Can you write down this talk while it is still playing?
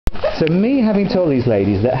So me having told these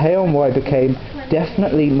ladies that HAIRDRESSERS became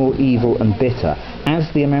definitely more evil and bitter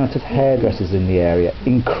as the amount of hairdressers in the area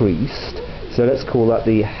increased. So let's call that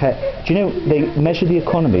the do you know they measure the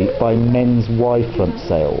economy by men's Y-front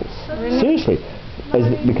sales? Really? Seriously,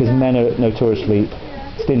 because men are notoriously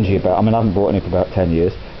stingy about. I mean, I haven't bought any for about 10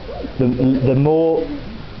 years. The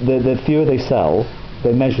fewer they sell,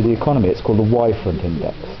 they measure the economy. It's called the Y-front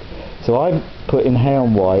index. So I've put in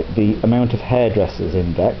HAIRDRESSERS the amount of hairdressers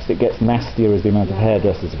index. It gets nastier as the amount of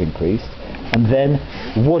hairdressers have increased. And then,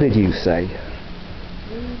 what did you say?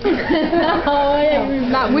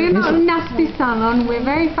 That we're not a nasty salon, we're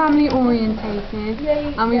very family orientated,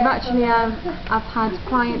 and we've actually I've had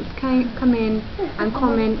clients come in and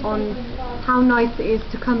comment on how nice it is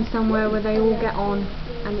to come somewhere where they all get on,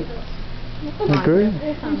 and it's I agree.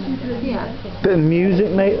 Yeah. Bit of music,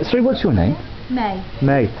 mate. Sorry, what's your name? May.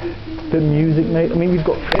 May. Bit of music, mate. I mean, you've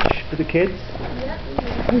got fish for the kids.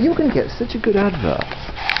 Oh, you're going to get such a good advert.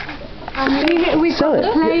 We've got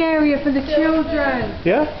the play area for the children.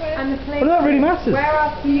 Yeah? And the play well, that really matters. Where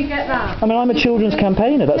else do you get that? I mean, I'm a children's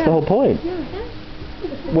campaigner, that's the whole point.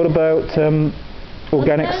 What about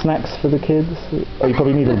organic snacks for the kids? Oh, you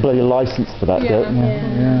probably need a bloody licence for that, don't you?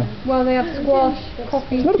 Yeah. Well, they have squash,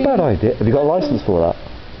 coffee. It's not a bad idea. Have you got a licence for that?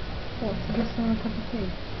 What, to give someone a cup of tea?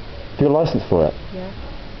 Have you got a licence for it? Yeah.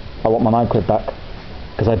 I want my £9 back,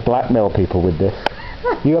 because I blackmail people with this.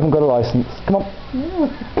 You haven't got a licence. Come on. No.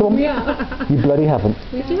 Come on. Yeah. You bloody haven't.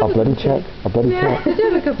 I'll bloody check. I'll bloody check. We do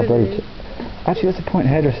have a cup of tea. Actually, that's the point.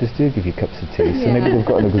 Hairdressers do give you cups of tea, so maybe they've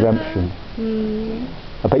got an exemption.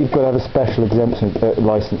 I bet you've got to have a special exemption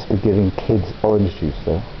licence for giving kids orange juice,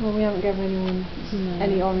 though. Well, we haven't given anyone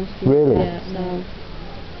any orange juice. Really? Yeah, no.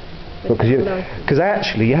 Because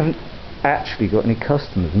actually, you haven't actually got any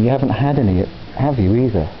customers, and you haven't had any, have you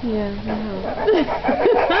either? Yeah, we have.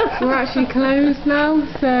 We're actually closed now,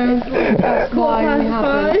 so that's why we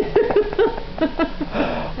haven't.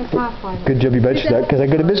 It's half-5. Good job you mentioned that, because I'm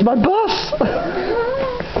going to miss my bus!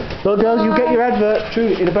 Well, girls, you'll get your advert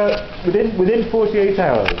through in about within 48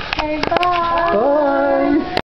 hours. Okay, bye! Bye!